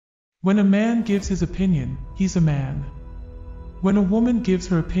When a man gives his opinion, he's a man. When a woman gives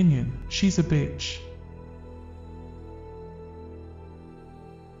her opinion, she's a bitch.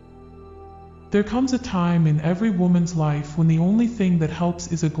 There comes a time in every woman's life when the only thing that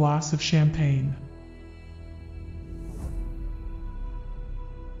helps is a glass of champagne.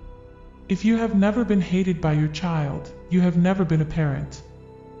 If you have never been hated by your child, you have never been a parent.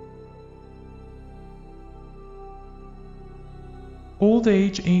 Old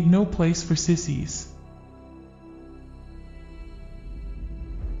age ain't no place for sissies.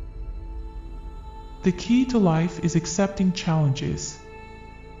 The key to life is accepting challenges.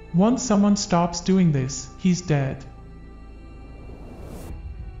 Once someone stops doing this, he's dead.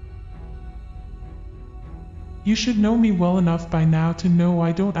 You should know me well enough by now to know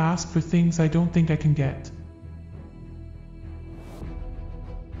I don't ask for things I don't think I can get.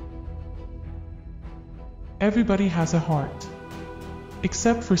 Everybody has a heart.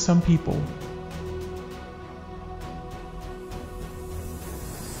 Except for some people.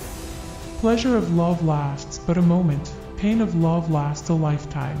 Pleasure of love lasts but a moment, pain of love lasts a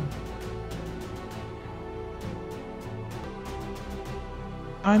lifetime.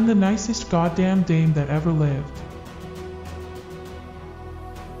 I'm the nicest goddamn dame that ever lived.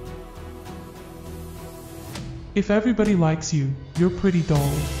 If everybody likes you, you're pretty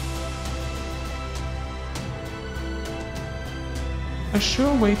dull. A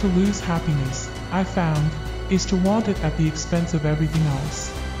sure way to lose happiness, I found, is to want it at the expense of everything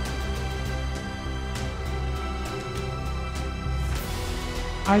else.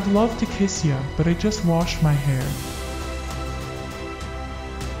 I'd love to kiss ya, but I just washed my hair.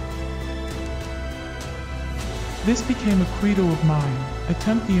 This became a credo of mine: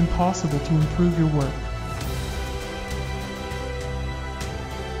 attempt the impossible to improve your work.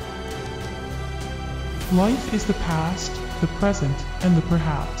 Life is the past, the present, and the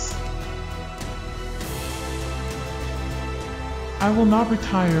perhaps. I will not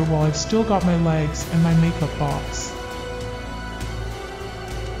retire while I've still got my legs and my makeup box.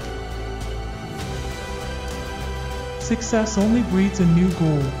 Success only breeds a new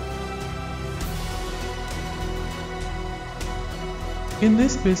goal. In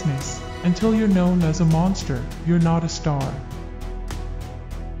this business, until you're known as a monster, you're not a star.